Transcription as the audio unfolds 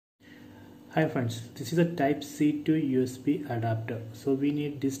Hi friends, this is a type C to USB adapter. So we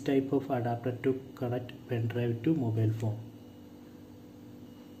need this type of adapter to connect pen drive to mobile phone.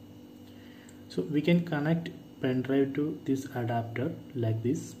 So we can connect pen drive to this adapter like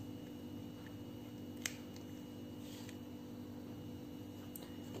this.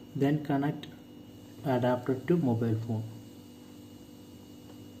 Then connect adapter to mobile phone.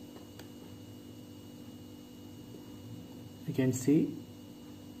 You can see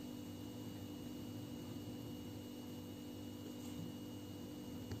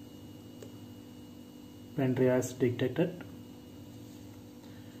pen drive as detected.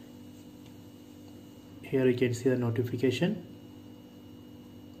 Here you can see the notification.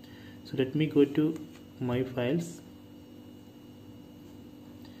 So let me go to my files.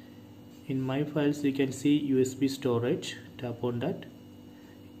 In my files you can see USB storage. Tap on that.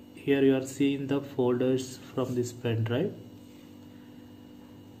 Here you are seeing the folders from this pen drive.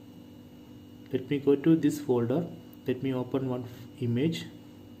 Let me go to this folder. Let me open one image.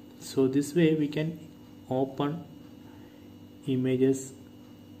 So this way we can open images,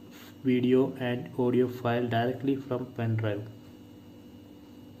 video and audio file directly from pen drive.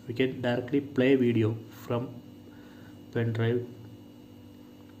 We can directly play video from pen drive.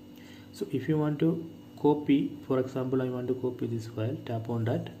 So if you want to copy, for example I want to copy this file, tap on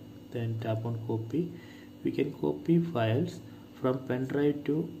that, then tap on copy. We can copy files from pen drive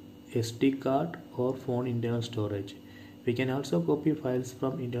to SD card or phone internal storage. We can also copy files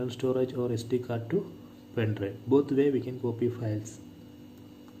from internal storage or SD card to pen drive. Both way we can copy files.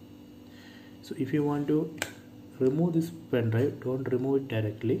 So if you want to remove this pen drive, don't remove it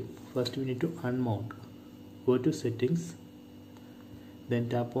directly. First we need to unmount. Go to settings, then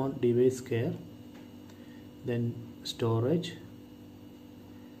tap on device care, then storage,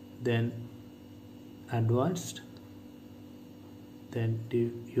 then advanced, then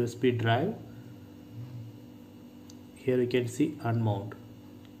USB drive. Here you can see unmount.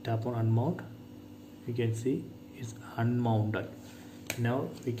 Tap on unmount. You can see it's unmounted. Now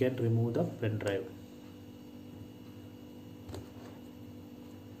we can remove the pen drive.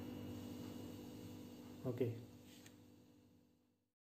 Okay.